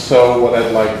So what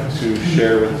I'd like to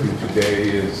share with you today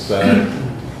is,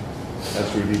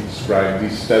 as Rudy described,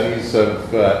 these studies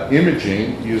of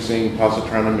imaging using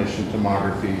positron emission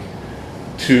tomography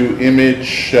to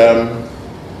image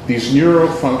these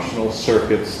neurofunctional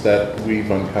circuits that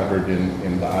we've uncovered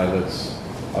in the islets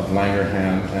of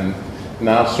Langerhans, and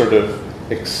now sort of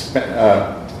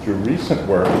through recent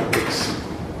work,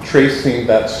 tracing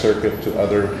that circuit to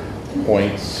other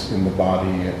points in the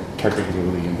body,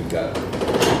 particularly in the gut.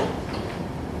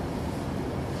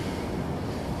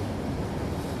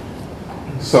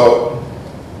 So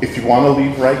if you want to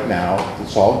leave right now,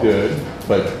 it's all good,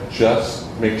 but just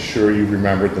make sure you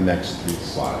remember the next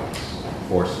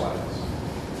 4 slides.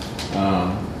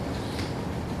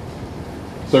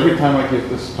 So every time I give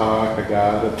this talk, I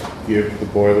gotta give the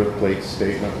boilerplate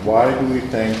statement. Why do we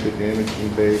think that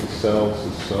imaging beta cells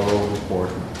is so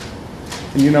important?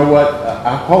 And you know what?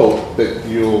 I hope that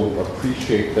you'll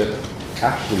appreciate that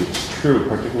actually it's true,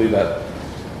 particularly that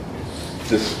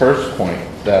this first point,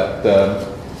 that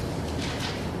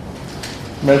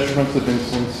measurements of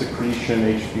insulin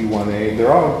secretion, HB1A,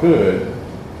 they're all good,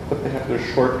 but they have their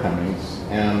shortcomings.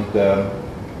 And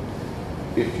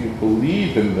if you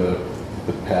believe in the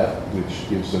PET, which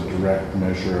gives a direct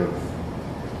measure of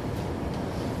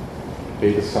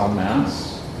beta cell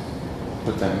mass,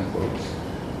 put that in quotes.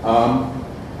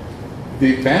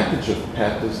 The advantage of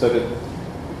PET is that it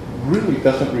really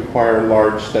doesn't require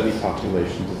large study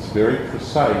populations. It's very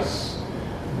precise,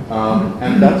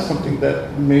 and that's something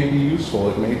that may be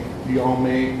useful. You all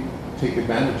may take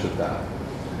advantage of that.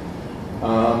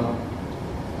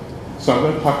 So I'm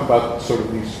going to talk about sort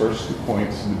of these first 2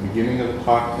 points in the beginning of the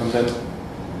talk, and then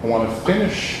I want to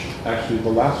finish, actually the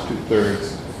last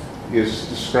 2/3 is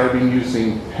describing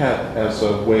using PET as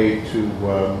a way to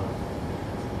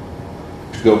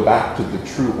go back to the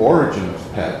true origin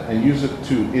of PET and use it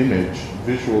to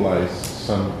visualize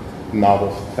some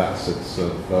novel facets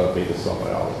of beta cell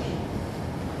biology.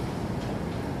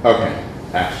 Okay,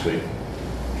 actually, if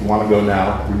you want to go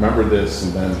now, remember this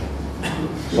and then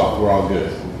we're all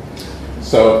good.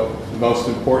 So the most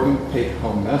important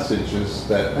take-home message is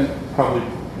that, and probably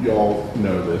you all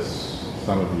know this,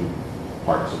 some of you,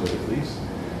 parts of it at least,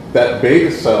 that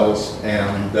beta cells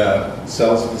and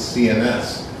cells of the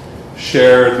CNS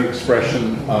share the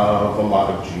expression of a lot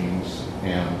of genes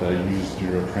and use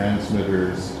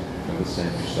neurotransmitters and the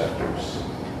same receptors.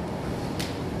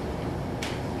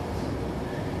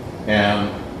 And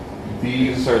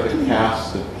these are the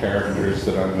cast of characters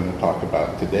that I'm going to talk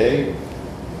about today.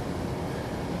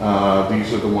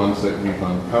 These are the ones that we've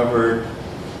uncovered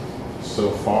so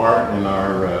far in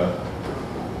our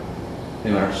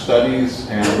studies,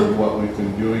 and what we've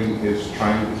been doing is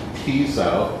trying to tease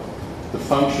out the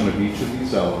function of each of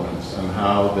these elements and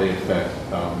how they affect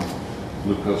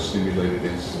glucose-stimulated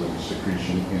insulin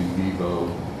secretion in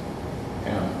vivo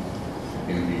and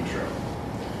in vitro.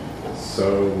 So,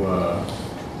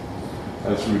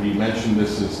 as Rudy mentioned,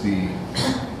 this is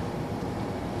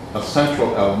a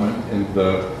central element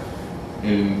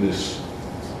in this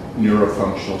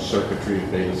neurofunctional circuitry of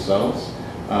beta cells.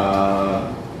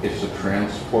 It's a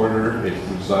transporter. It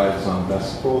resides on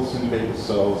vesicles in beta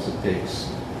cells. It takes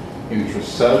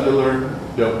intracellular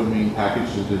dopamine,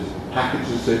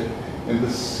 packages it in the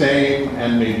same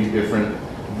and maybe different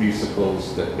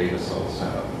vesicles that beta cells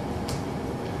have.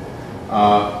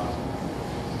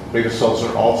 Beta cells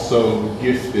are also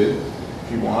gifted,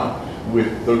 if you want,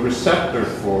 with the receptor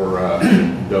for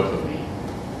dopamine.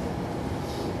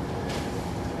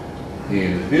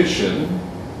 In addition,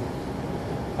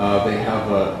 they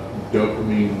have a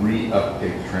dopamine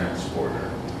reuptake transporter.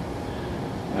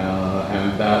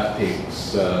 And that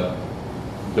takes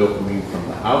dopamine from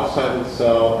the outside of the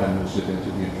cell and moves it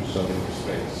into the intracellular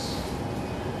space.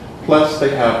 Plus,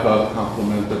 they have a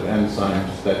complement of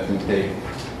enzymes that can take,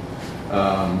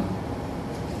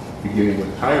 beginning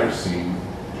with tyrosine,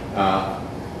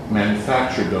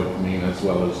 manufacture dopamine as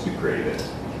well as degrade it.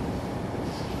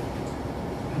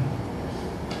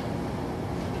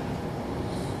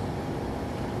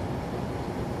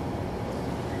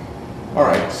 All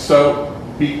right, so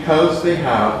because they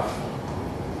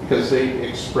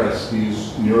express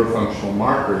these neurofunctional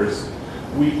markers,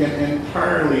 we can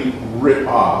entirely rip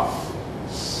off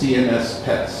CNS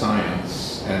PET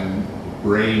science and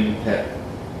brain PET,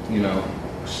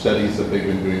 studies that they've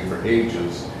been doing for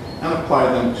ages and apply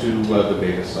them to the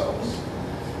beta cells.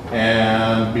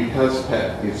 And because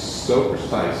PET is so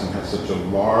precise and has such a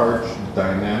large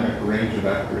dynamic range of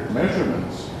accurate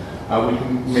measurements, we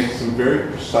can make some very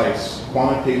precise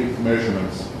quantitative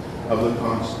measurements of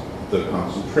the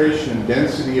concentration and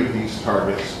density of these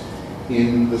targets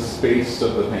in the space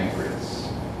of the pancreas.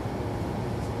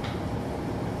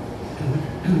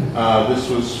 This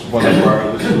was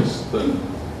the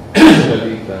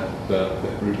study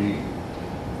that Rudy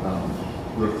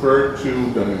referred to,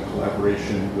 done in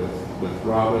collaboration with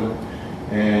Robin,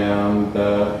 and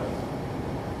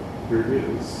here it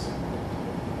is.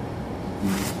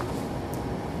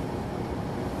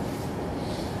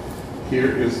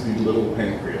 Here is the little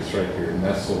pancreas right here,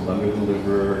 nestled under the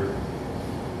liver,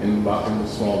 in the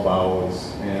small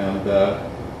bowels, and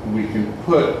we can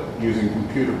using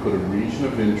computer, put a region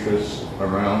of interest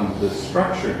around this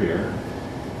structure here,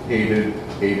 aided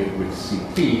with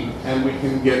CT, and we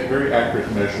can get very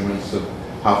accurate measurements of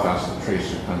how fast the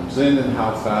tracer comes in and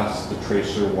how fast the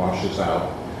tracer washes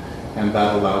out. And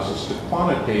that allows us to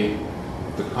quantitate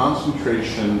the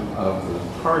concentration of the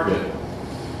target,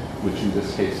 which in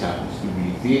this case happens to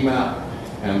be VMAP,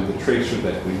 and the tracer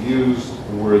that we used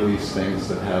were these things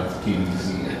that have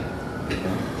TDZ in it.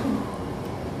 Okay?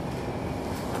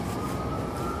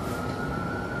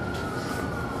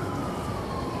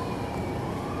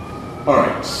 All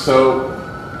right, so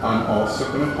I'm also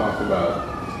going to talk about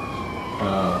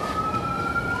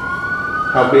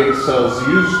how beta cells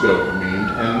use dopamine,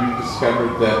 and we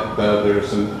discovered that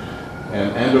there's an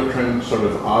endocrine sort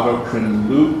of autocrine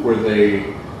loop where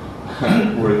they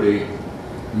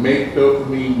make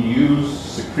dopamine,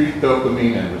 secrete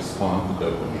dopamine, and respond to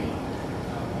dopamine.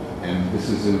 And this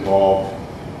is involved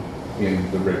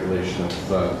in the regulation of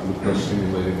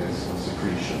glucose-stimulated insulin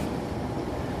secretion.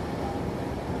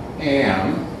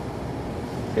 And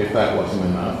if that wasn't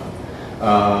enough,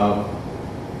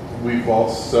 we've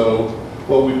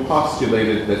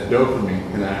postulated that dopamine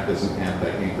can act as an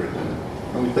anti-incretin.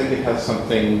 And we think it has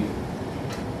something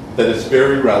that is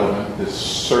very relevant, this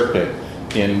circuit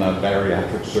in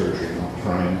bariatric surgery. And I'll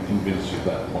try and convince you of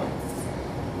that point.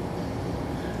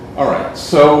 All right,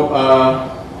 so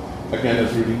again,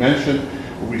 as Rudy mentioned,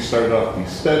 we started off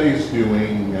these studies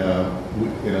doing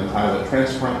in an islet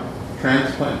transplant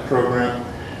program.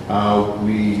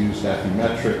 We used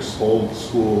Affymetrix, old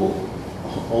school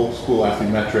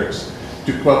Affymetrix,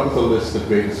 to come up with a list of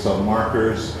beta cell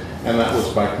markers, and that was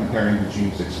by comparing the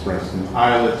genes expressed in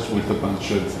islets with a bunch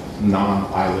of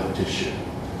non-islet tissue.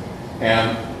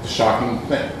 And the shocking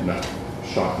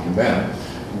then,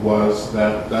 was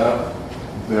that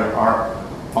there are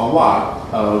a lot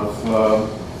of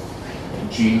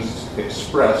genes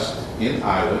expressed in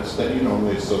islets that you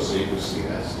normally associate with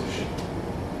CNS tissue.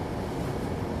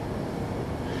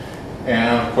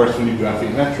 And of course, when you do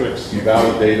Affymetrix, you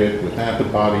validate it with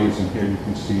antibodies, and here you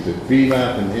can see that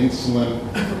VMAP and insulin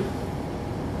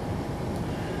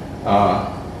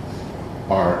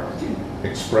are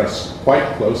expressed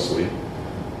quite closely,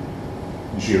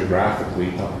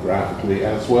 geographically, topographically,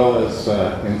 as well as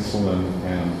insulin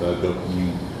and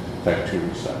dopamine type 2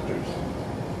 receptors.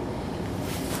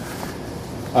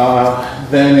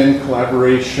 Then in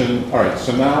collaboration, all right,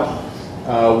 so now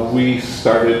we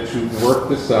started to work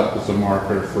this up as a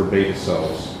marker for beta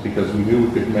cells because we knew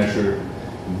we could measure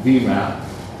VMAP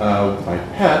by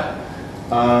PET.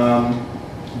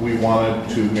 We wanted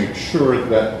to make sure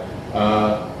that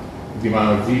the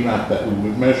amount of VMAP that we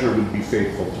would measure would be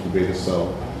faithful to the beta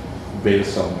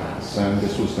cell mass. And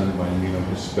this was done by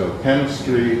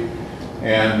immunohistochemistry,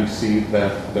 and we see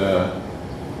that the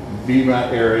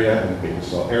VMAP area and beta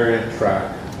cell area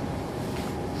track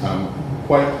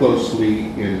quite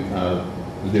closely in the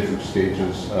different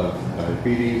stages of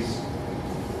diabetes.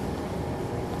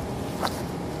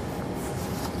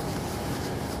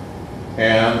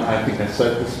 And I think I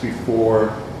said this before,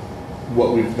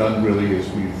 what we've done really is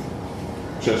we've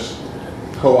just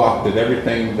co-opted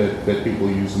everything that people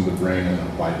use in the brain and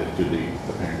applied it to the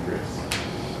pancreas.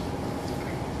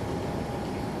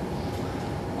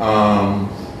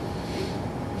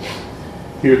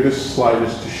 Here, this slide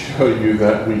is to show you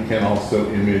that we can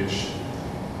also image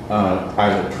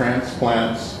islet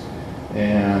transplants.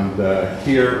 And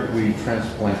here we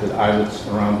transplanted islets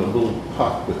around a little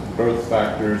puck with growth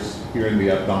factors here in the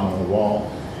abdominal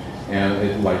wall. And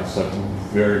it lights up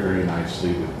very, very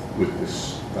nicely with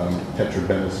this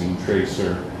tetrabenazine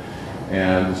tracer.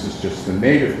 And this is just the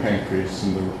native pancreas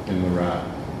in the rat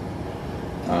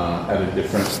at a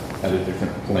different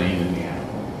plane in the animal.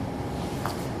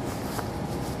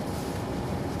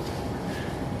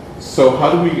 So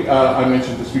how do we, I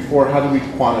mentioned this before, how do we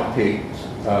quantitate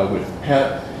with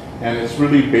PET? And it's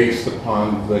really based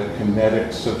upon the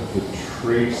kinetics of the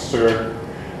tracer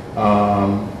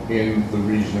in the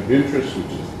region of interest,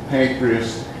 which is the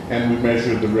pancreas, and we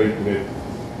measure the rate that it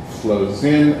flows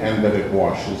in and that it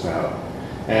washes out.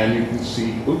 And you can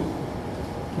see,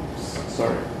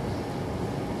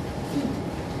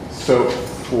 So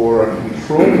for a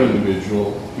controlled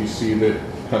individual, you see that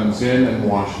comes in and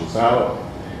washes out,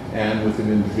 and with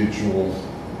an individual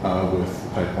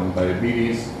with type 1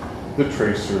 diabetes, the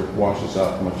tracer washes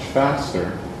out much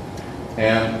faster,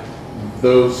 and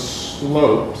those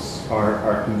slopes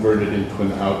are converted into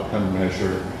an outcome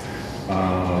measure,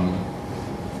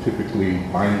 typically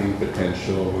binding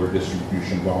potential or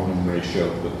distribution volume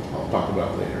ratio that I'll talk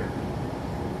about later.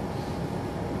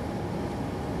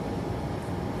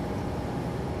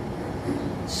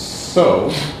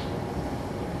 So,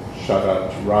 shout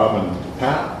out to Rob and to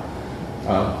Pat,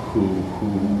 who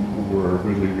were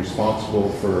really responsible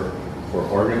for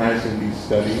organizing these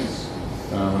studies.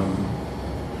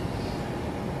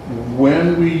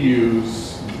 When we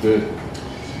use the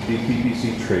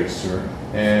DPBC tracer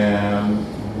and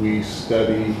we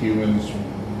study humans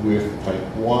with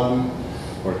type 1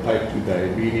 or type 2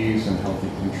 diabetes and healthy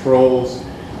controls,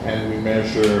 and we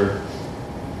measure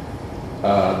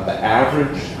the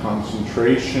average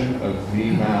concentration of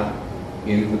VMAT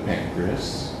in the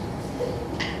pancreas,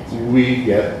 we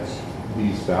get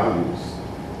these values.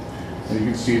 And you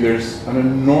can see there's an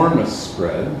enormous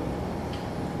spread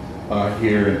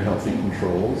here in healthy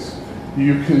controls.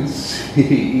 You can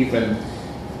see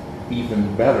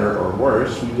even better or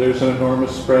worse, there's an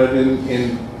enormous spread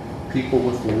in people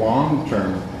with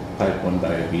long-term type 1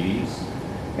 diabetes.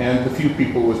 And the few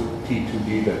people with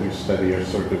T2D that we study are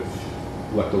sort of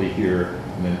luckily here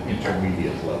in an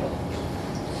intermediate level.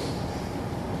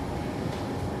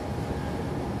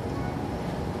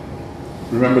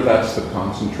 Remember, that's the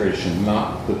concentration,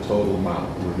 not the total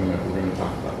amount. We're going to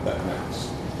talk about that next.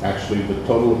 Actually, the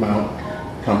total amount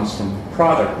comes from the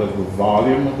product of the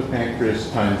volume of the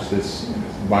pancreas times this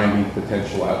binding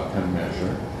potential outcome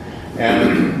measure.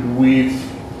 And we've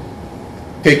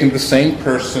taken the same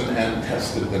person and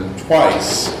tested them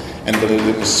twice, and done it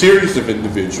in a series of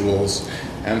individuals,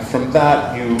 and from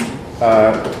that you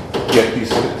get these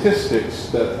statistics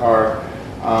that are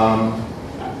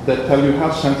that tell you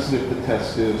how sensitive the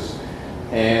test is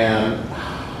and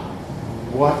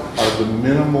what are the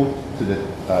minimal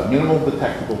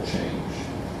detectable change.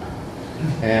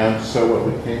 And so what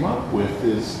we came up with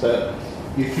is that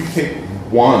if you take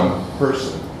one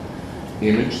person,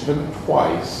 image them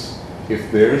twice,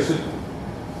 if the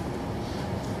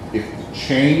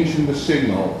change in the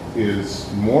signal is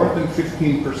more than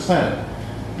 15%,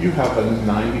 you have a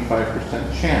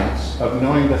 95% chance of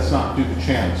knowing that's not due to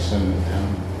chance and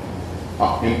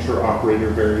inter-operator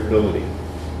variability.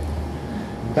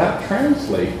 That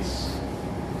translates,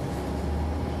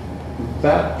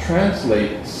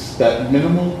 that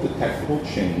minimal detectable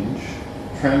change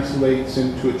translates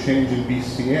into a change in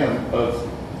BCM of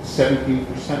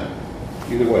 17%.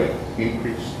 Either way,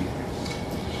 increase, decrease.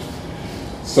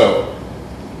 So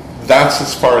that's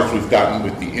as far as we've gotten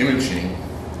with the imaging.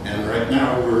 And right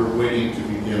now we're waiting to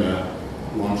begin a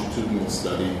longitudinal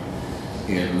study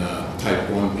in type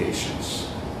 1 patients.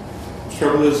 The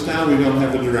trouble is now we don't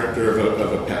have a director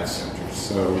of a PET center,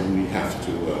 so we have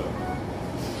to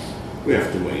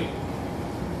wait.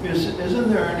 Isn't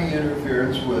there any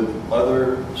interference with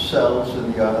other cells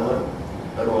in the islet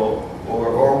at all?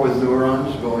 Or with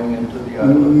neurons going into the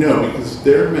islet? No, because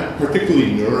they're,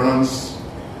 particularly neurons,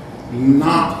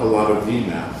 not a lot of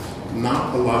VMAT,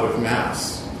 not a lot of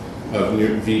mass, of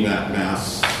VMAT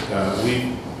mass,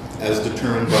 as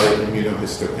determined by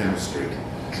immunohistochemistry.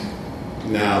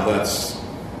 Now that's,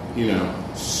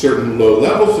 certain low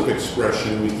levels of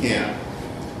expression we can't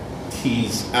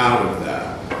tease out of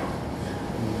that.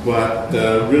 But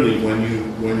really, when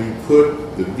you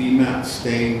put the VMAT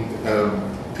stained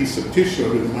piece of tissue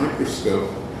under the microscope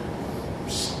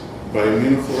by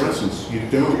immunofluorescence, you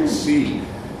don't see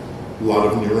a lot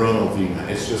of neuronal VMAT.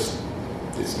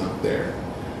 It's not there.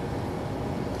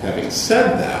 Having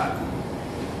said that,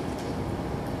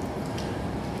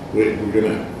 you're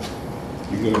gonna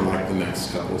like the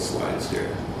next couple of slides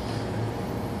here.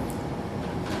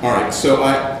 All right, so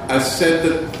I said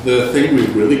that the thing we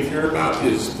really care about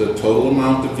is the total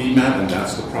amount of VMAT, and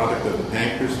that's the product of the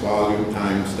pancreas volume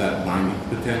times that binding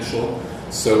potential.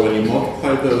 So when you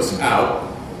multiply those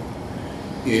out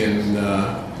in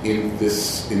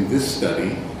this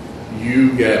study,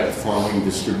 you get the following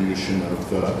distribution of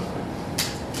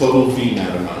total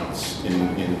VMAT amounts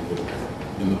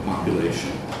in the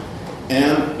population.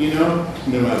 And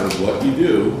no matter what you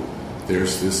do,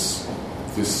 there's this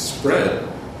spread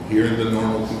here in the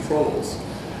normal controls.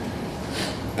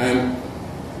 And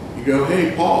you go,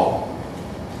 hey, Paul,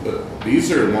 but these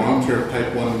are long-term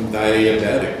type 1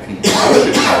 diabetic people.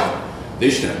 They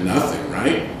should have nothing,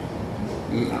 right?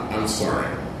 I'm sorry.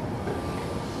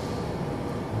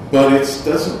 But it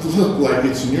doesn't look like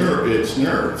it's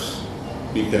nerves,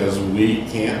 because we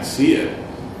can't see it.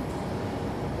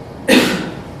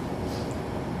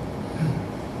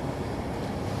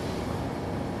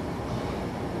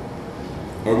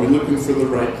 Are we looking for the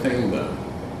right thing though?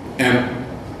 And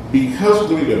because,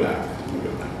 let me go back.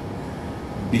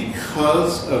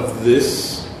 Because of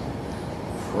this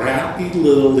crappy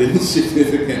little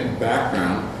insignificant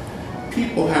background,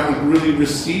 people haven't really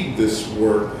received this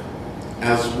work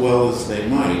as well as they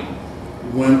might.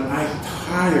 When I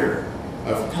tire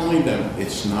of telling them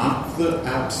it's not the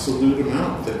absolute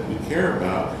amount that we care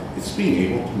about, it's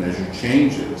being able to measure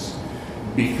changes.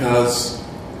 Because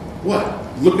what?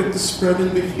 Look at the spread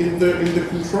in the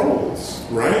controls,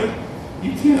 right?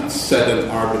 You can't set an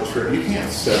arbitrary, you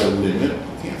can't set a limit,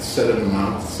 you can't set an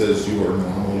amount that says you are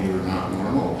normal, you are not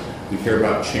normal. We care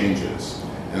about changes.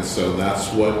 And so that's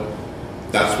what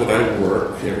I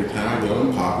work every time I go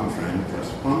and talk and try and impress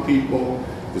upon people.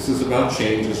 This is about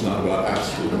changes, not about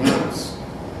absolute amounts.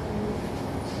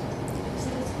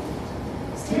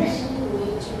 Is there any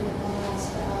way to normalize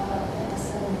the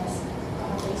SMS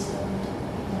based on the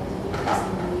difference in weight?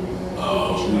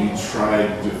 Oh, we tried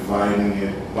dividing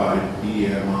it by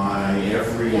BMI.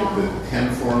 The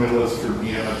 10 formulas for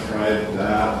BMI tried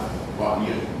that.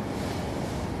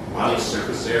 Body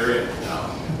surface area?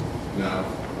 No.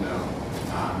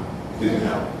 Didn't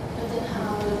help. But then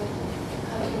how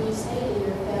can you say that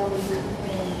you're valuing the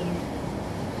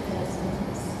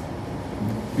SMS?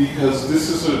 Because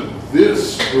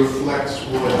this reflects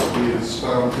what is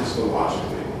found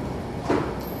histologically.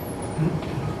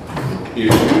 If you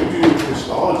do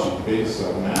histology based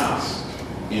on mass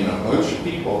in a bunch of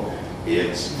people,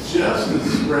 it's just as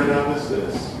spread out as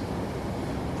this.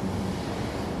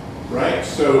 Right?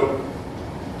 So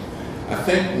I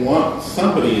think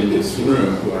somebody in this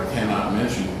room, who I cannot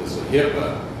mention because of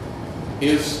HIPAA,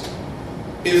 is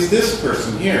this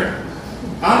person here.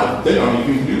 They don't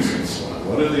even use insulin.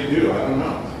 What do they do? I don't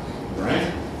know. Right?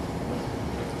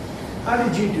 How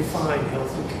did you define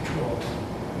healthy control?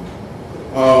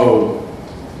 Oh,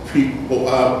 people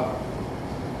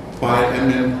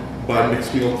by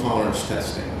mixed meal tolerance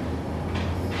testing.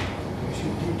 Because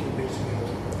you did do mixed meal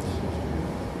tolerance.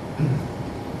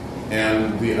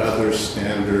 And the other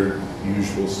standard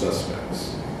usual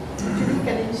suspects. Did you look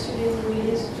at insulin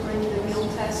release during the meal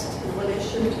test in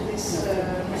relation to this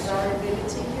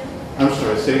desirability here? I'm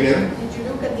sorry, say again? Did you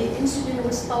look at the insulin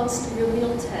response to your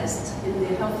meal test in the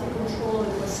healthy control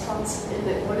and response in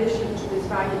the relation to this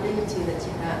variability that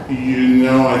you have? I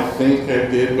think I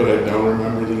did, but I don't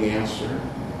remember the answer.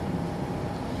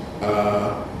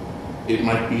 It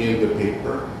might be in the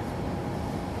paper.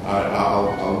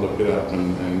 I'll look it up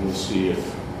and we'll see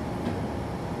if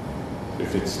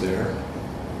it's there.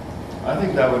 I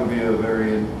think that would be a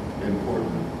very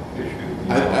important issue.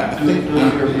 I think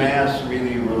does your mass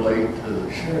really relate to the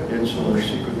insulin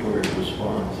secretory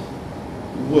response?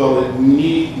 Well, it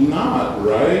need not,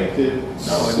 right? It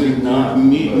need not.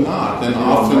 Need not, and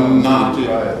often not.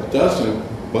 It doesn't.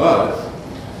 But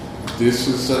this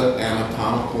is an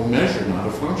anatomical measure, not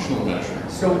a functional measure.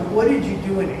 So what did you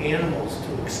do in animals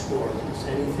to explore this?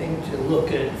 Anything to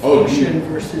look at function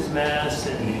versus mass?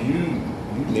 And You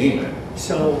name it.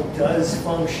 so does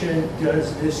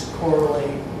this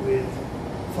correlate with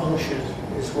function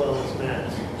as well as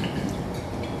mass?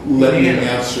 Let me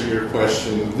answer your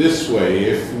question this way.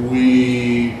 If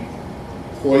we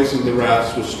poison the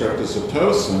rats with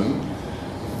streptozotocin,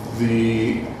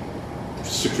 the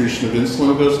secretion of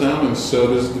insulin goes down, and so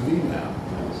does the VMAT.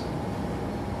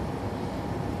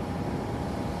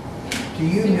 Do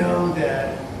you know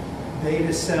that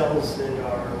beta cells that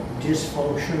are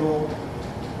dysfunctional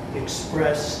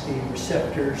express the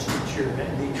receptors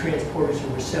that the transporters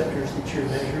and receptors that you're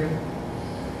measuring?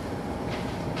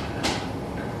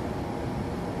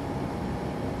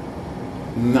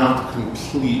 Not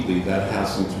completely. That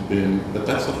hasn't been, but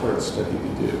that's a hard study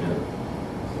to do,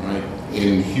 right?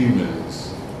 In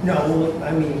humans. No, well,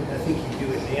 I mean, I think you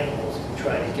do it in animals to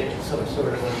try to get some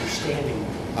sort of understanding.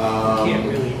 You can't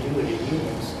really do it in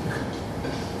humans.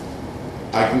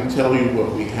 I can tell you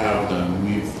what we have done.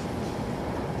 We've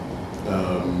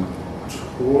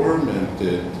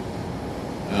tormented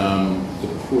the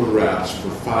poor rats for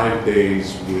 5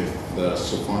 days with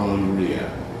sulfonylurea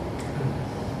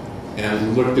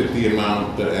and looked at the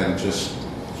amount and just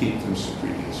keep them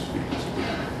secreting,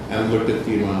 and looked at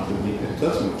the amount of meat. It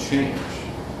doesn't change.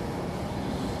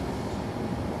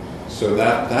 So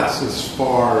that's as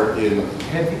far in.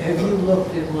 Have you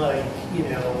looked at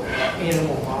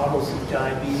animal models of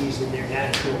diabetes and their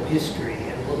natural history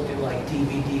and looked at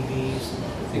DVDVs and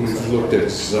things like that? We've looked at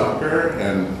Zucker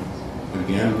and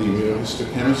again the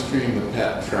immunohistochemistry and the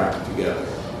PET tracked together.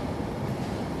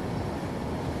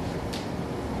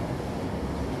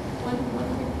 One quick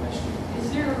question. Is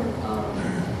there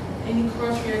any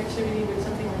cross-reactivity with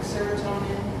something like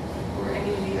serotonin or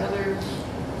any of the other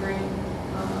brain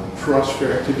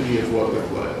Cross-reactivity of what with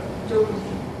what?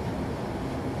 dopamine?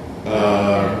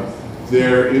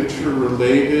 They're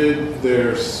interrelated,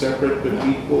 they're separate but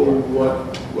equal.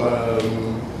 What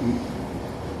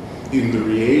in the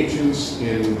reagents,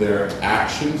 in their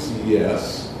actions,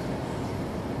 yes.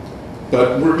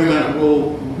 But we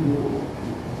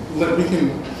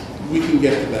can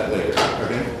get to that later,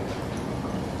 okay?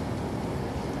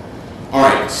 All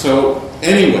right, so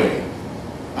anyway,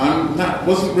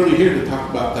 wasn't really here to talk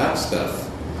about that stuff,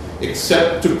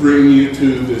 except to bring you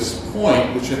to this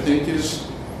point, which I think is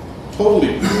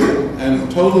totally cool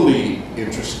and totally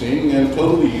interesting and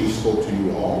totally useful to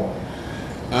you all.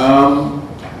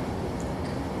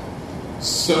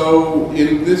 So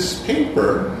in this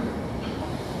paper,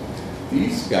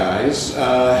 these guys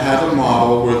had a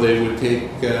model where they would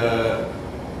take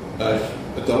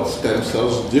adult stem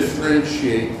cells,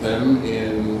 differentiate them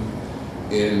in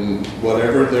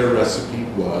whatever their recipe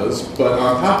was, but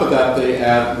on top of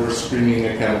that were screening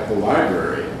a chemical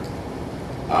library.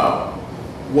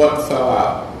 What fell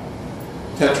out?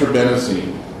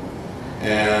 Tetrabenazine.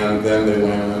 And then they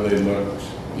went and they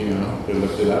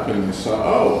looked it up and they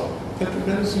saw,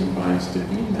 tetrabenazine binds to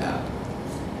VMAT.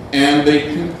 And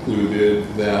they concluded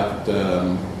that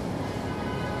the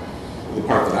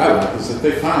part that I like is that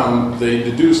they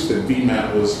deduced that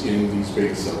VMAT was in these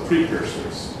beta cell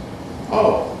precursors.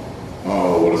 Oh,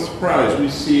 what a surprise. We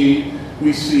see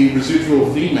residual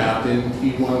VMAT in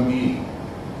T1B.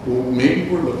 Well, maybe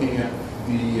we're looking at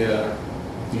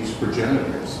these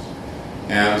progenitors.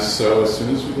 And so as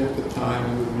soon as we get the time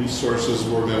and the resources,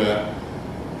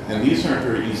 and these aren't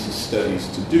very easy studies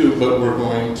to do, but we're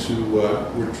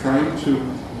trying to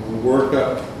work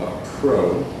up a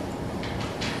probe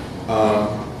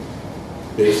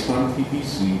based on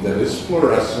PBZ that is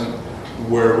fluorescent,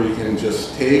 where we can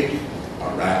just take a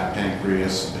rat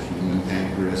pancreas, a human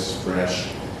pancreas fresh,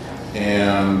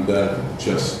 and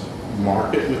just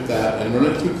mark it with that and run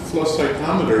it through the flow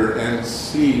cytometer and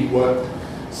see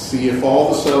if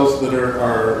all the cells that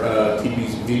are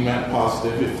VMAT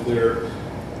positive, if they're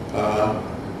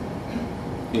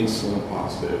insulin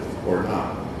positive or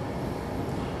not.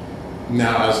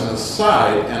 Now, as an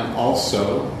aside, and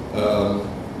also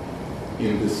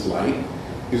in this light,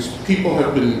 is people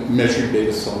have been measuring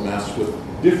beta cell mass with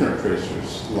different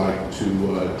tracers, like to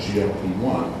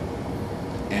GLP-1.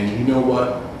 And you know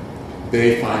what?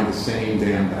 They find the same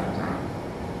damn background.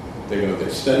 They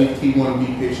study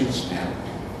T1B patients, and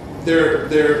their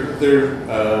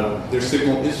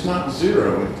signal is not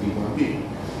zero in T1B.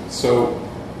 So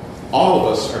all of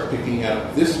us are picking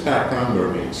up this background where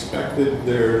we expected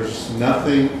there's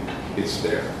nothing, it's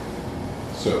there.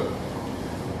 So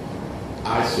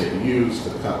I say use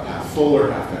the cup half full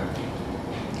or half empty.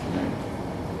 Okay.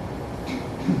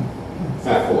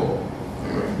 Half full.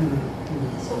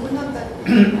 So would not that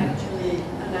be actually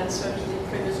an answer to the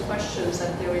previous questions,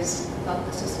 that there is not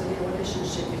necessarily a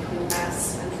relationship between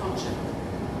mass and function?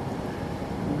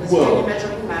 Because you're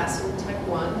measuring mass in type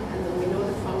 1, and then we know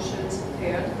the function is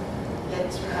impaired,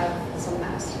 yet you have some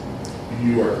mass.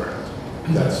 You are correct.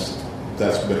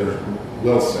 That's better.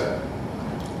 Well said.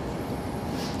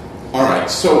 All right,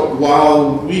 so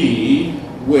while we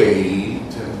wait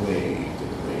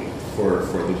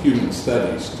for the human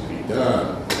studies to be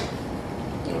done,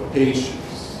 no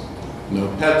patients, no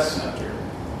pet center,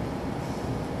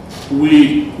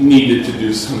 we needed to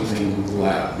do something in the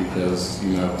lab because,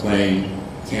 playing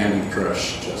Candy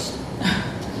Crush just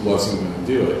wasn't going to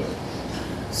do it.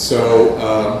 So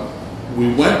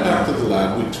we went back to the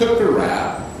lab, we took a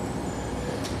rat,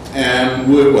 and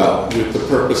with the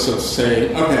purpose of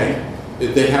saying, okay,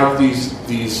 they have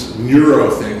these neuro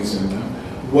things in them.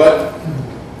 What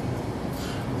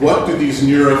do these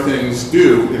neuro things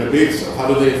do in a beta cell? How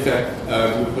do they affect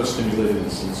glucose-stimulated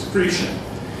insulin secretion?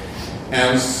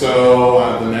 And so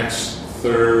the next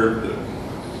third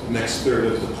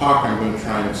of the talk, I'm going to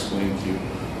try and explain to you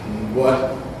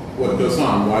what goes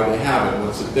on, why they have it,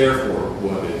 what's it there for,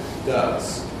 what it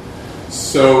does.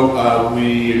 So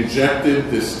we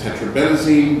injected this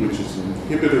tetrabenazine, which is an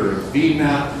inhibitor of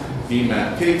VMAT.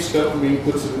 VMAT takes dopamine,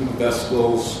 puts it in the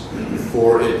vesicles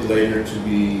for it later to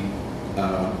be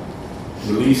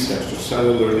released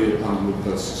extracellularly upon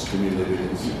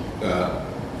glucose-stimulated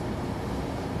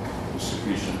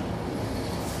secretion.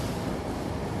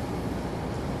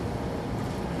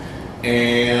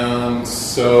 And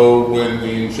so when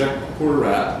we inject the poor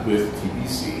rat with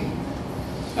TBC,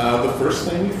 the first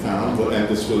thing we found, and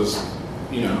this was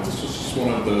just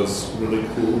one of those really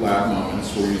cool lab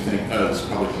moments where you think, this is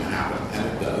probably going to happen, and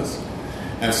it does.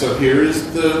 And so here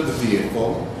is the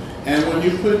vehicle. And when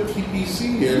you put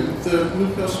TPC in, the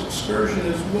glucose excursion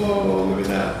is, whoa, look at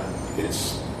that.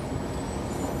 It's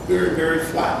very, very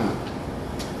flattened.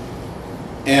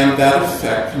 And that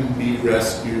effect can be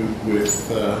rescued with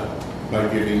by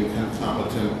giving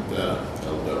concomitant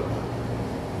L-DOPA.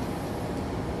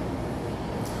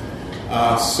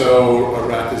 So a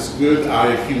rat is good.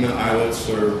 Human islets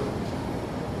are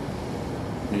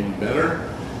maybe better.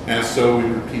 And so we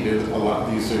repeated a lot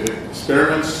of these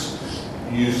experiments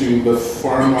using the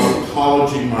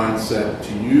pharmacology mindset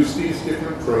to use these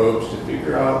different probes to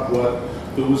figure out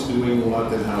who was doing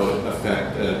what and how it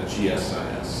affected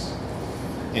GSIS.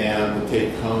 And the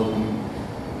take-home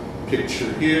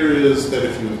picture here is that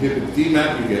if you inhibit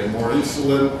DMAT, you get more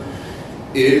insulin.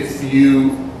 If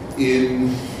you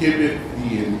inhibit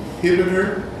the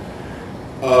inhibitor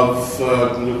of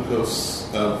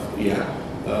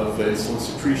of insulin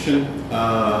secretion,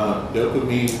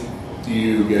 dopamine,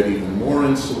 you get even more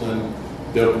insulin.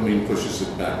 Dopamine pushes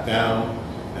it back down,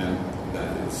 and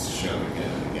that is shown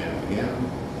again and again and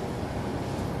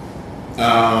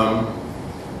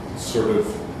again. Sort of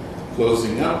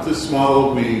closing up this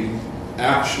model, we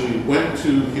actually went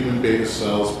to human beta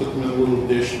cells, put them in a little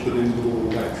dish, put in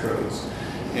little electrodes,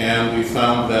 and we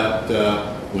found that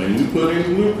when you put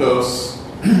in glucose,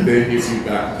 they give you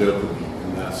back dopamine,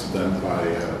 and that's done by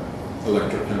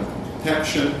electrochemical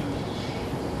detection.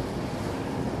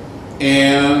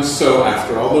 And so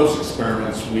after all those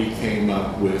experiments, we came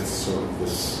up with sort of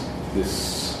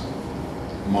this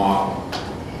model.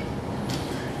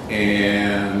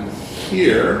 And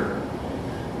here,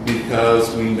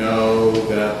 because we know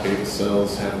that beta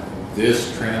cells have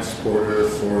this transporter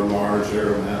for large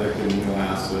aromatic amino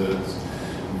acids,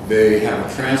 they have a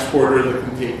transporter that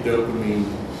can take dopamine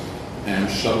and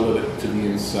shuttle it to the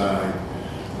inside.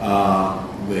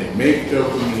 They make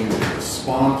dopamine, they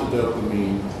respond to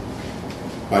dopamine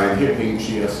by inhibiting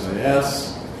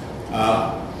GSIS.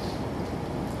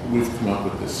 We've come up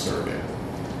with this surrogate.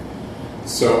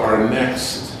 So our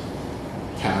next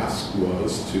task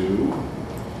was to,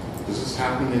 does this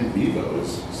happen in vivo?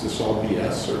 Is this all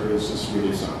BS, or is this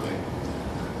really something?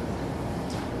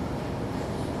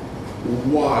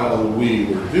 While we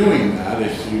were doing that,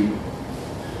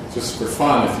 just for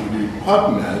fun, if you read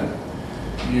PubMed,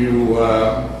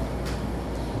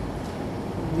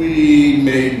 we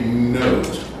made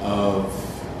note of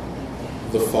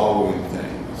the following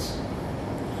things.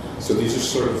 So these are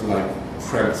sort of like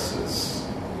premises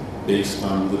based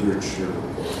on literature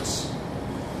reports.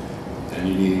 And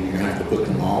you're going to have to put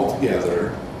them all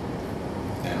together,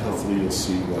 and hopefully you'll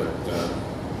see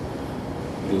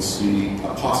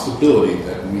a possibility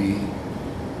that we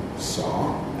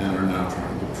saw and are now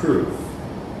trying to prove.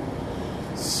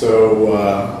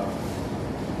 So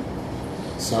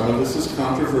some of this is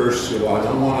controversial. I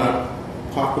don't want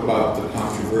to talk about the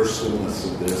controversialness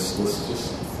of this. Let's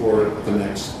just, for the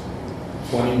next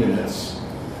 20 minutes,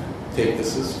 take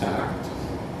this as fact.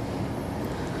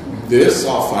 This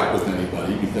I'll fight with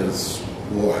anybody because,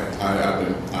 boy,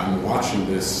 I'm watching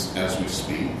this as we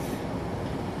speak.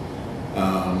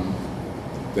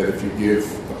 That if you give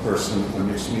a person a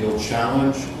mixed meal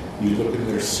challenge, you look in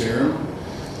their serum,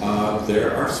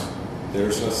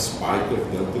 there's a spike of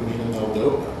dopamine and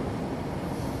L-DOPA.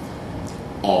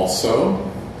 Also,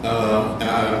 and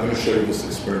I'm going to show you this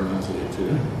experimentally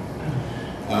too.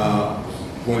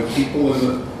 When people a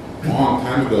long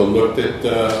time ago looked at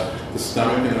the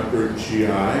stomach and upper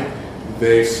GI,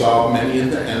 they saw many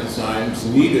of the enzymes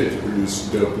needed to produce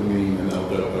dopamine and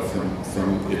L-DOPA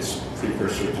from its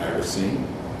precursor tyrosine.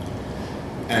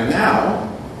 And now,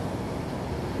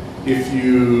 if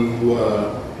you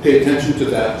pay attention to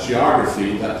that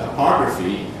geography, that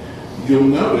topography, you'll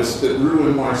notice that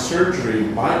Roux-en-Y surgery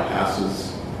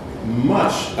bypasses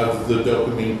much of the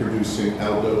dopamine-producing,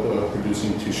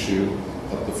 L-DOPA-producing tissue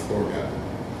of the foregut.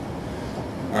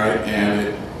 All right, and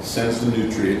it sends the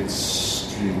nutrient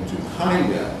stream to the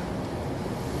hindgut.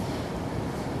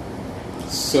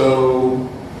 So,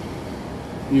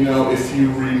 if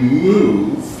you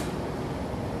remove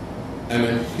an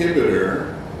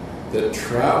inhibitor that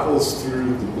travels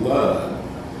through the blood,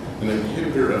 an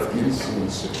inhibitor of insulin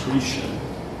secretion,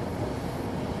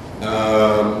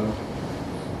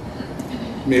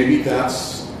 maybe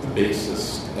that's the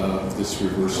basis of this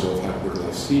reversal of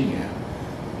hyperglycemia.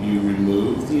 You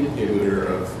remove the inhibitor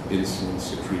of insulin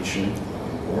secretion,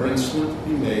 more insulin to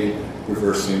be made,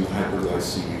 reversing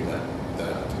hyperglycemia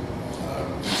that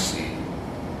you see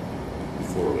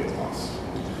before weight loss.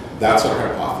 That's our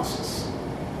hypothesis.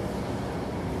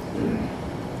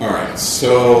 All right,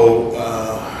 so,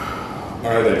 I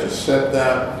just said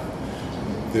that.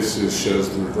 This shows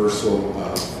the reversal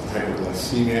of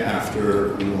hyperglycemia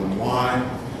after U1Y,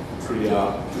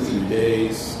 pre-op 3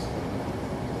 days.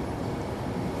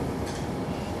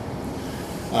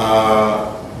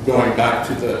 Going back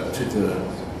to the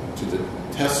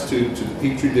test tube, to the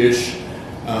petri dish,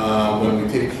 when we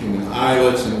take human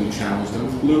islets and we challenge them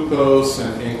with glucose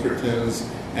and incretins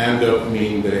and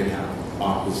dopamine, they have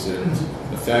opposite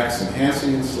effects,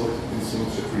 enhancing insulin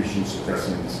secretion,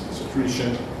 suppressing insulin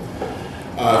secretion.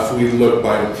 If we look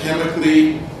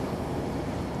biochemically,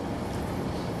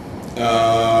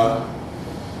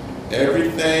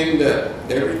 everything that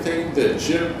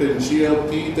GIP and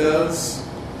GLP does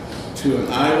to an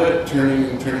islet,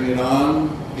 turning it on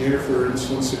here for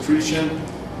insulin secretion,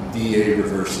 DA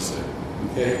reverses it.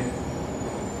 Okay,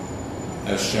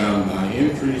 as shown by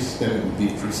increased and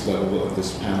decreased level of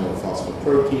this panel of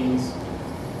phosphoproteins.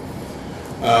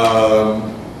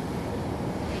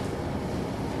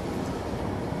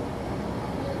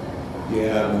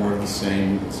 Yeah, more of the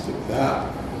same. Let's do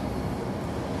that.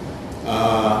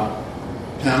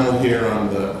 Panel here on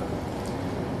the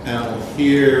panel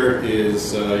here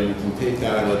is you can take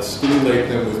islets, stimulate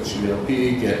them with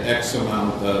GLP, get X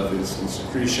amount of insulin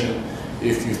secretion.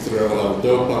 If you throw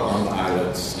L-DOPA on the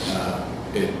islets,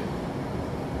 it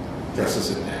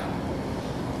presses it down.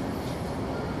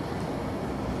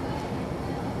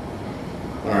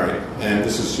 All right, and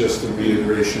this is just a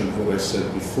reiteration of what I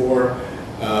said before.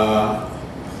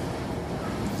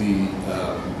 The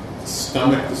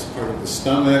stomach, this part of the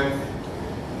stomach,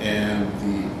 and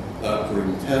the upper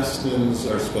intestines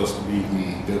are supposed to be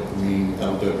the dopamine,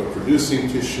 L-DOPA producing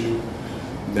tissue.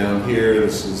 Down here,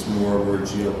 this is more where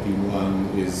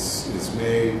GLP-1 is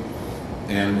made.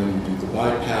 And when you do the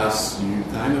bypass, you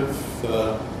kind of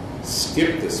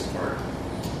skip this part,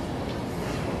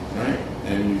 right?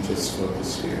 And you just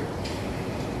focus here.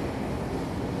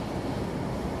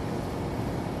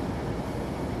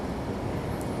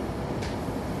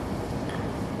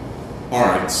 All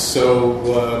right,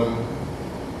 so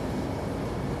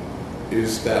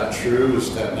is that true?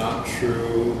 Is that not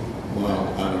true?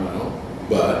 Well, I don't know.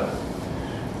 But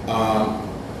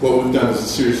what we've done is a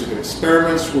series of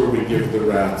experiments where we give the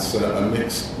rats a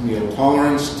mixed meal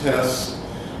tolerance test.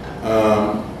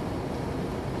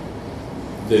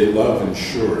 They love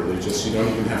Ensure. They just, you don't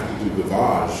even have to do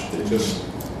gavage. They just,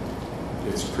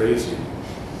 it's crazy.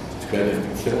 It's bad to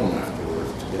have to kill them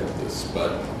afterwards to get this.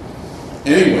 But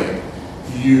anyway,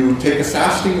 you take a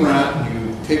fasting rat, you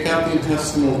take out the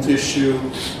intestinal tissue,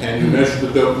 and you measure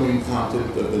the dopamine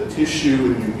content of the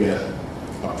tissue, and you get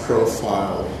a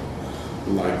profile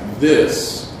like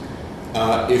this.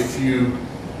 If you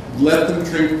let them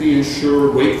drink the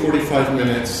Ensure, wait 45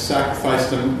 minutes, sacrifice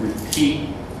them, repeat,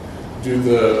 do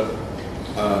the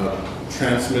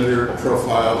transmitter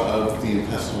profile of the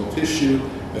intestinal tissue.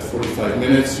 At 45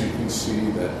 minutes, you can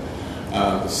see that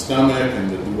the stomach and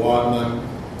the duodenum,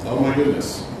 oh my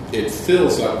goodness, it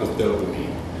fills up with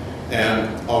dopamine.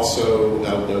 And also,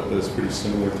 L-DOPA is pretty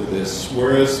similar to this,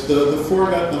 whereas the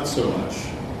foregut, not so much.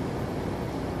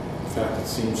 In fact, it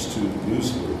seems to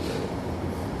lose a little bit.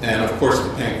 And of course, the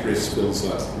pancreas fills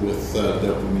up with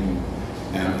dopamine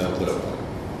and L-DOPA.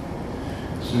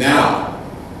 Now,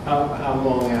 how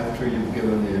long after you've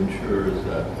given the Ensure is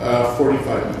that?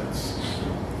 45 minutes.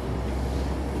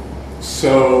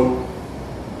 So,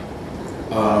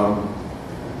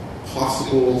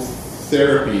 possible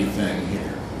therapy thing here.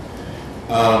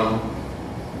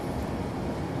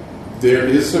 There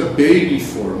is a baby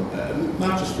form,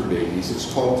 not just for babies. It's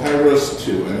called Tyrose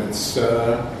 2, and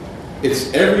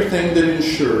it's everything that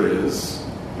Ensure is,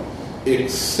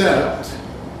 except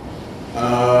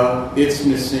it's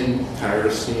missing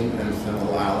tyrosine and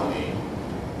phenylalanine.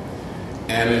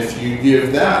 And if you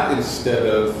give that instead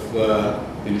of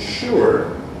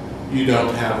Ensure, you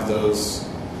don't have those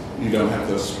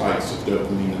spikes of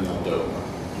dopamine and L-DOPA.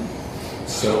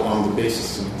 So on the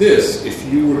basis of this, if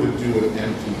you were to do an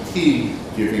MTT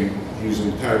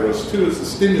using Tyrose 2 as the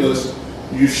stimulus,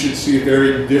 you should see a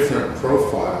very different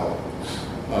profile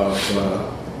of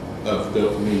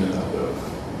dopamine and L-DOPA.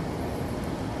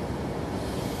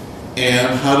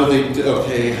 And how do they do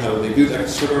that?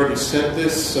 Because I've already said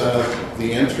this.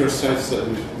 The enterocytes that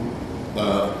we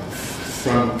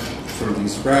from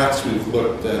these rats, we've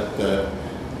looked at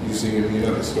using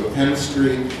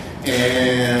immunohistochemistry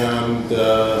and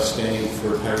staining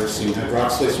for tyrosine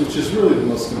hydroxylase, which is really the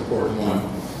most important one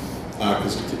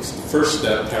because it takes the first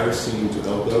step, tyrosine to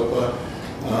L-DOPA,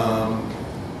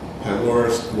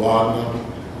 pylorus, duodenum,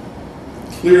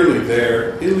 clearly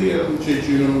there, ileum,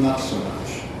 jejunum, not so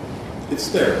much. It's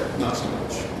there, not so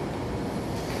much.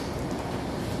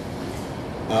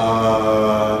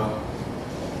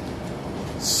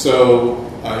 So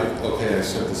I okay, I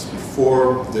said this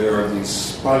before, there are these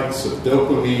spikes of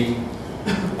dopamine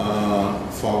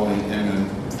following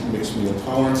mixed meal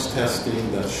tolerance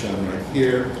testing, that's shown right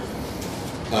here.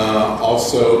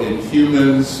 Also in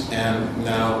humans, and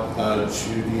now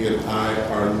Judy and I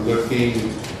are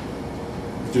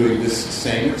doing this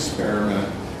same experiment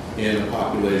in a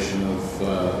population of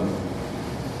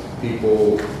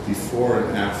people before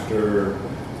and after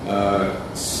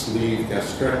sleeve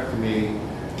gastrectomy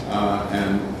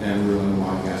and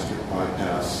Roux-en-Y gastric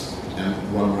bypass. And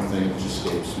one more thing which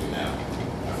escapes me now.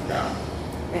 I forgot.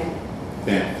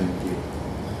 Bam, thank you.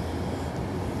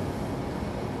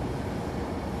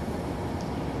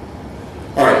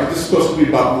 All right, this is supposed to be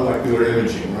about molecular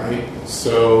imaging, right?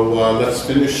 So let's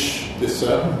finish this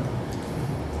up.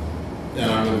 And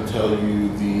I'm going to tell you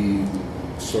the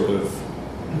sort of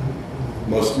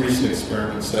most recent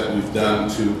experiments that we've done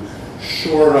to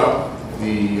shore up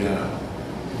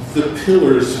the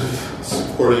pillars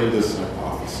supporting this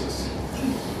hypothesis.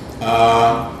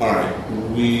 All right,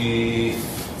 we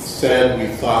said we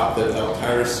thought that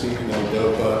L-tyrosine,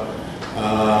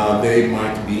 L-DOPA, they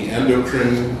might be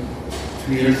endocrine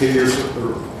communicators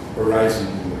arising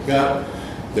in the gut.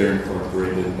 They're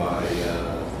incorporated by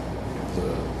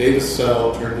the beta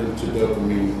cell, turned into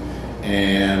dopamine,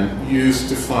 and used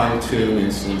to fine-tune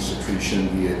insulin secretion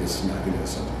via this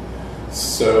mechanism.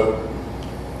 So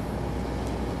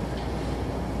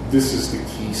this is the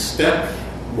key step,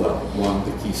 well, one of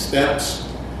the key steps.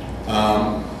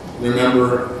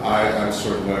 Remember, I'm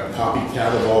sort of a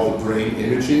copycat of all the brain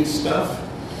imaging stuff.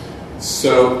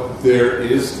 So there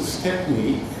is this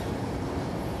technique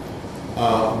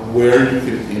where you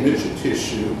can image a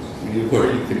tissue,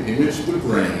 where you can image the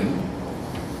brain,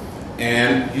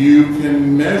 and you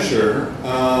can measure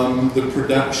the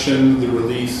production, the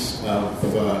release of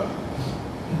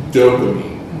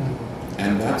dopamine.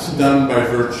 And that's done by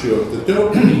virtue of the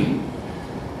dopamine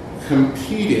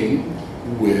competing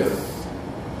with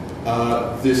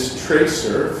this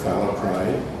tracer,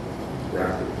 phallopride,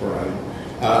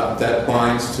 that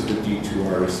binds to the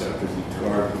D2R receptor,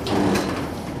 D2R.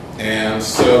 And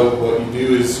so what you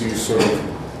do is you sort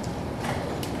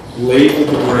of label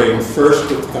the brain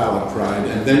first with phallopride,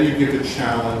 and then you give a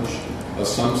challenge of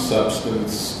some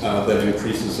substance that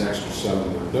increases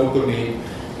extracellular dopamine.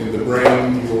 In the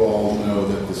brain, you all know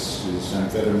that this is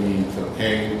amphetamine,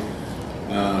 cocaine.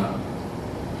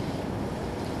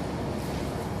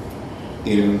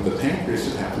 In the pancreas,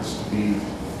 it happens to be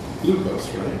glucose,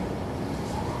 right?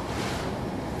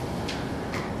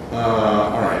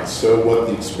 All right, so what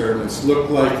the experiments look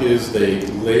like is they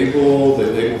label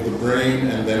the brain,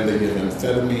 and then they give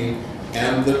amphetamine,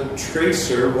 and the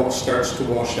tracer starts to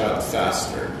wash out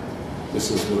faster.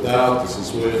 This is without, this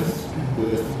is with,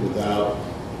 without.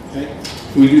 Okay?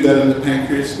 Can we do that in the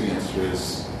pancreas? The answer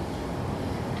is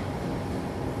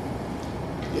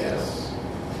yes.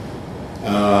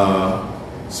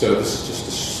 So this is just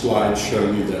a slide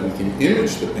showing you that we can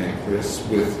image the pancreas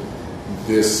with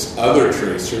this other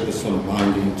tracer, this one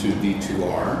binding to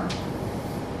D2R.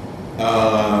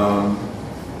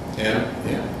 And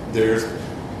yeah, there's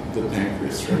the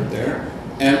pancreas right there.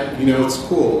 And you know, it's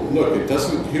cool. Look, it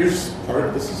doesn't, here's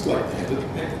part, this is like the head of the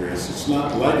pancreas. It's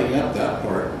not lighting up that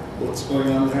part. What's going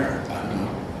on there? I don't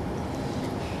know.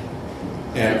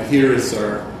 And here is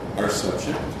our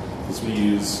subject, because we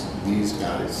use these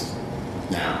guys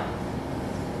now.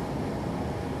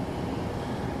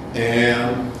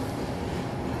 And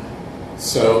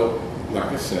so,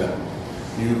 like I said,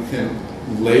 you can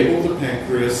label the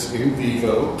pancreas in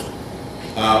vivo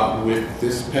with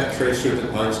this PET tracer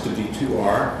that binds to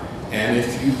D2R, and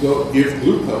if you give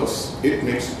glucose, it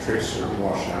makes the tracer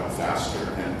wash out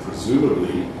faster, and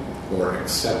presumably, or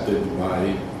accepted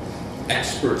by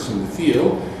experts in the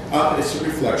field, it's a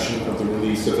reflection of the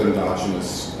release of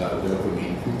endogenous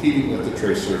dopamine, competing with the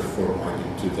tracer for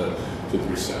binding to the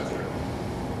receptor.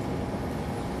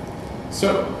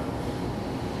 So,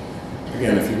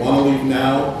 again, if you want to leave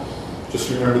now, just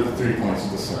remember the 3 points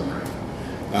of the summary.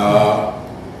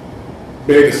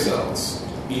 Beta cells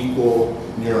equal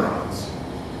neurons.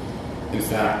 In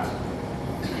fact,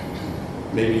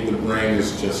 maybe the brain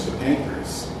is just a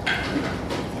pancreas.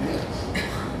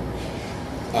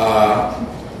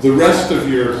 The rest of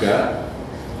your gut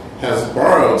has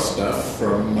borrowed stuff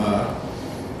from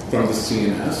the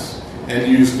CNS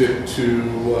and used it to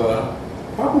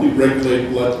probably regulate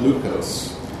blood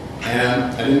glucose. And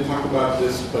I didn't talk about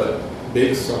this, but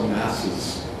beta cell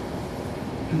masses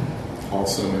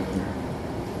also in here.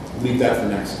 Leave that for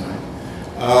next time.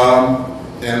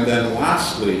 And then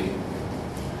lastly,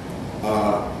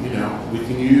 we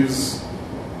can use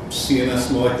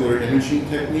CNS molecular imaging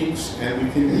techniques, and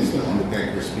we can use them on the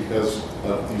pancreas because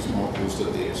of these molecules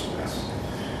that they express.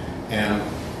 And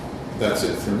that's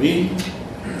it for me.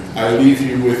 I leave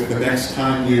you with the next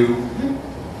time you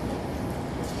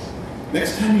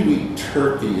eat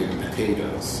turkey and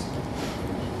potatoes.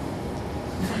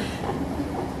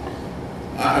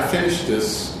 I finished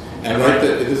this, and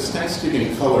it's nice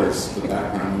giving colors to the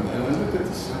background, and I looked at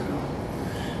this, I go,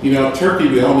 you know, turkey,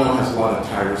 we all know, has a lot of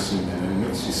tyrosine in it, and it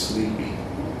makes you sleepy.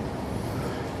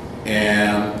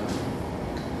 And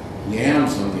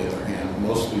yams, on the other hand,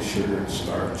 mostly sugar and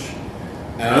starch.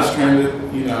 And I was trying to,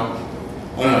 you know,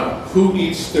 I don't know, who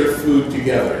eats their food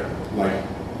together, like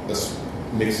us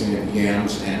mixing of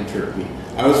yams and turkey?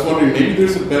 I was wondering, maybe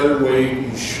there's a better way.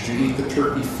 Should you eat the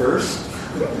turkey first?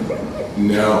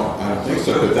 No, I don't think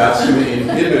so, but that's going to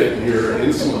inhibit your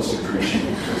insulin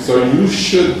secretion. So you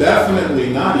should definitely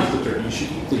not eat the turkey. You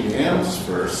should eat the yams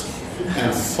first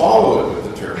and follow it with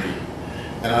the turkey.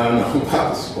 And I don't know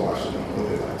about the squash. I don't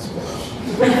really like squash.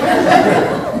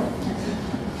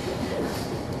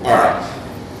 All right,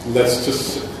 let's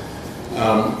just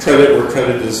credit where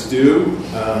credit is due.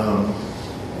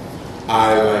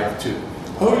 I like to.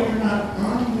 Oh, you're not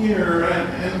on here,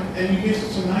 and you gave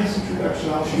us a nice introduction.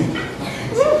 I'll show you.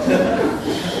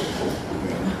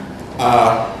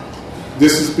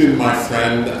 This has been my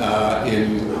friend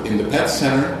in the pet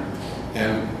center,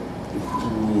 and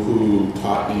who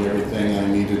taught me everything I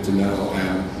needed to know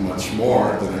and much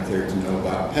more than I cared to know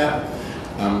about pet.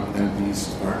 And these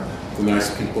are the nice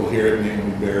people here at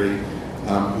Naomi Berry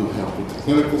who helped with the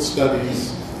clinical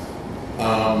studies.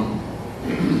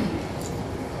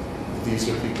 These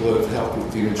are people that have helped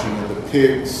with the imaging of the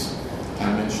pigs.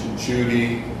 I mentioned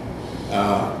Judy.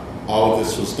 All of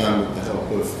this was done with the help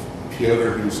of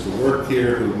Piotr, who used to work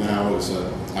here, who now is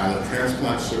an islet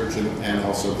transplant surgeon, and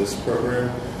also this program.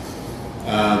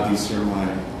 These are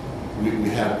we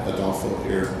had Adolfo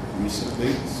here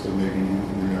recently, so maybe you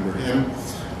remember him.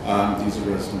 These are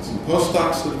residents and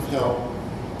postdocs that have helped.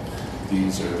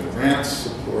 These are the grant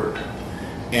support.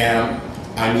 And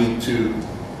I need to,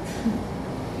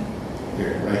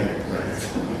 right here.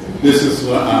 This is,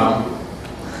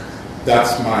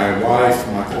 that's my wife,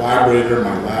 my collaborator,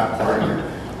 my lab partner.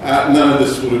 None of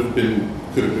this could have been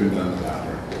done without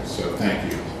her. So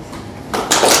thank you.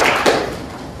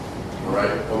 All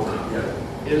right, over.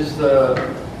 Yeah. Is the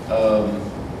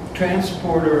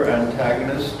transporter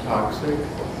antagonist toxic?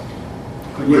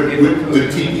 Could you give it to the a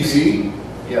TPC?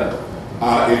 Yeah.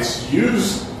 It's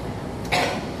used.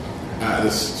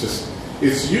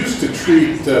 It's used to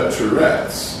treat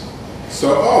Tourette's. So,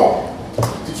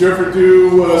 did you ever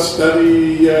do a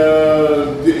study,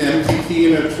 the MTT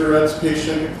in a Tourette's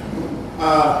patient?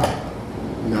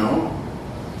 No.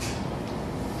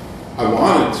 I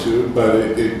wanted to, but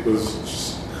it was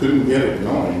just couldn't get it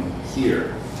going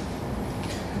here.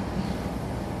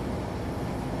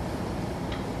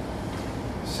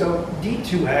 So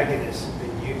D2 agonists have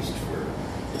been used for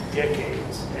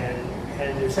decades, and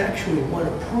there's actually one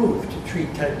approved to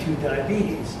treat type 2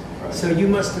 diabetes. Right. So you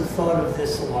must have thought of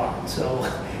this a lot. So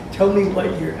tell me what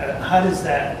how does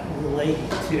that relate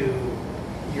to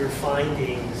your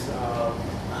findings of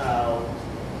how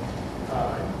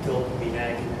dopamine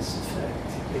agonists affect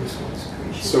insulin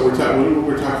secretion? So we're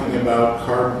talking about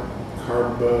Bromocriptine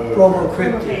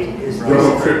Bromocriptine,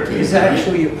 is right?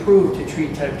 actually approved to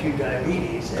treat type 2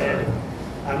 diabetes, and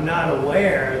I'm not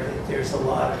aware that there's a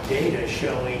lot of data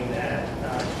showing that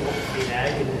dopamine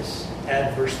agonists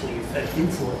adversely affect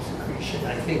insulin secretion.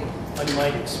 I think one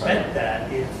might expect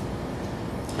that if...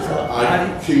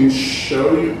 I can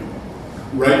show you.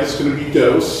 Right, it's going to be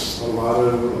dose. A lot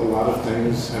of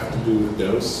things have to do with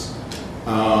dose.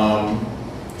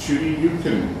 Judy, you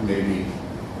can maybe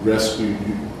rescue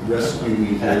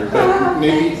me here, but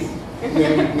maybe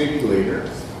later.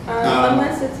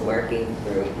 Unless it's working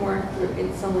more through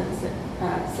insulin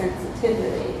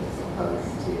sensitivity as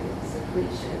opposed to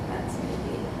secretion, that's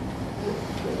maybe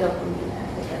the dopamine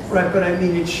agonist. Right, but I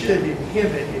mean, it should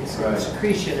inhibit insulin Right.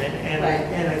 secretion, and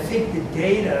Right. I think the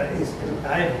data is, I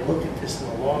haven't looked at this in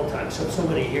a long time, so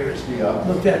somebody here has Yeah.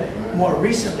 looked at it more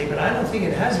recently, but I don't think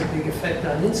it has a big effect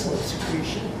on insulin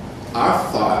secretion. I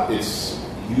thought its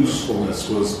usefulness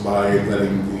was by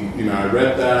letting I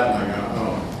read that and I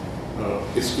go,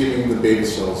 it's giving the beta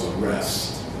cells a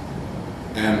rest.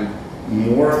 And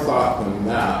more thought than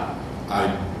that,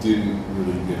 I didn't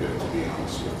really give it, to be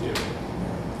honest with you.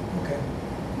 Okay.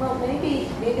 Well,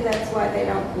 maybe that's why they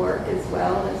don't work as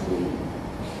well as we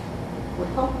would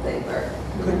hope they work.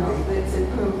 Could be. It's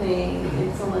improving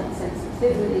insulin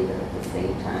sensitivity, but at the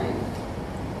same time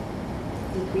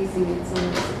decreasing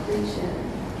insulin secretion.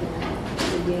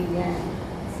 the yin yang.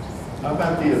 How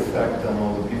about the effect on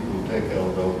all the people who take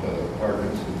L-Dopa,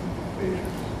 Parkinson's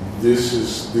patients? This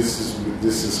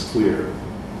is clear.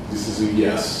 This is a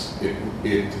yes.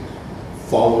 It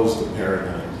follows the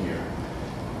paradigm here.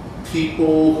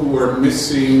 People who are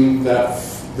missing that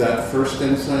first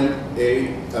enzyme,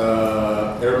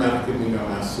 aromatic amino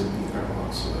acid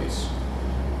decarboxylase,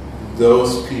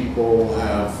 those people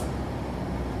have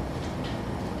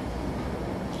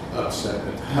upset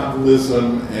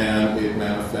metabolism, and it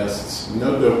manifests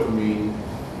no dopamine.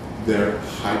 They're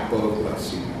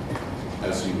hypoglycemic,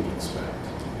 as you would expect.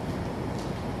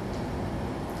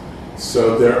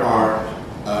 So there are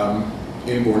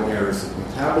inborn errors of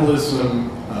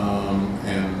metabolism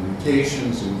and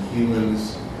mutations in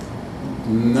humans,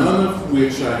 none of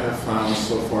which I have found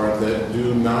so far that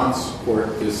do not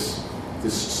support this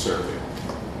circuit.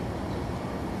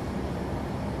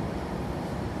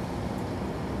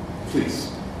 Please.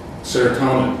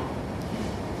 Serotonin.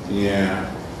 Yeah.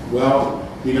 Well,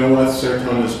 you know what?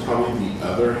 Serotonin is probably the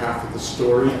other half of the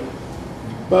story,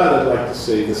 but I'd like to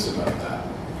say this about that.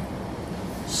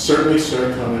 Certainly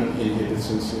serotonin inhibits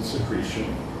insulin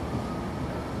secretion,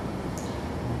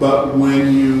 but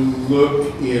when you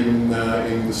look in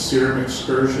the serum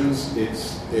excursions,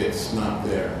 it's not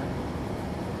there.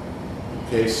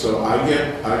 Okay, so I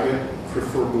get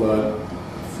peripheral blood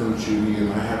from Judy,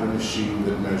 and I have a machine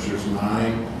that measures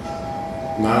nine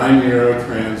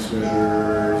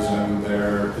neurotransmitters and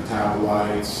their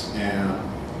catabolites, and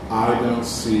I don't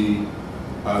see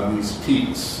these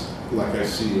peaks like I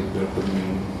see of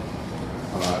dopamine,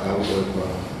 L-Dopa,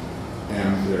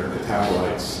 and their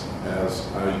catabolites as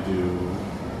I do,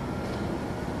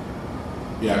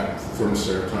 from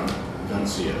serotonin. Don't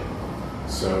see it.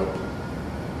 So,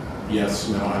 yes,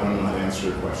 no, I don't know how to answer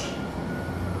your question.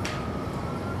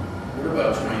 What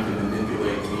about trying to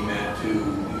manipulate VMAT2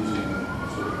 using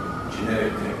sort of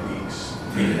genetic techniques to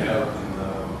take it out in the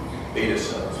beta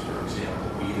cells, for example,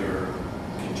 either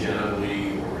congenitally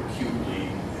or acutely,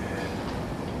 and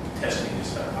testing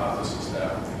this hypothesis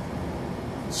out?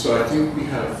 So I think we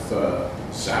have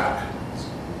Zach.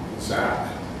 Zach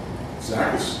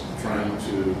is trying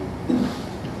to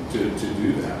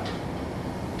do that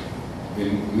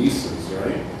in mices,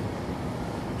 right?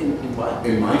 In what?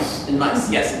 In mice. In mice,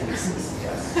 yes, in mice,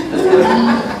 yes.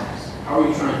 How are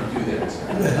you trying to do that?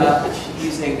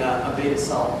 Using a beta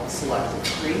cell selective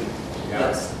tree,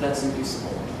 Yeah. that's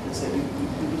inducible. And so you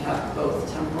would have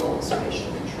both temporal and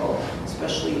spatial control,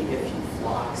 especially if you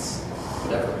flux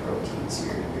whatever proteins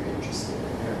you're interested in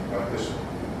there. Like this one?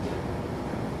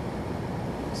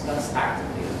 So that's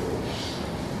actively underway.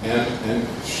 And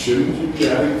shouldn't you be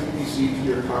adding TBC to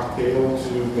your cocktail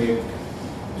to make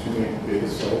beta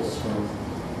cells from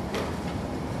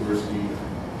where's the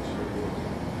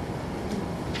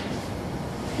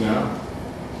no?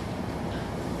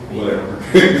 Whatever.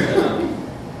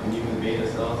 And even beta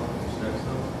cells and stem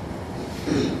cells?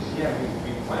 Yeah,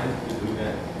 we plan to do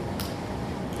that.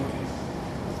 Okay.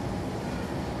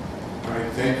 All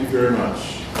right, thank you very much.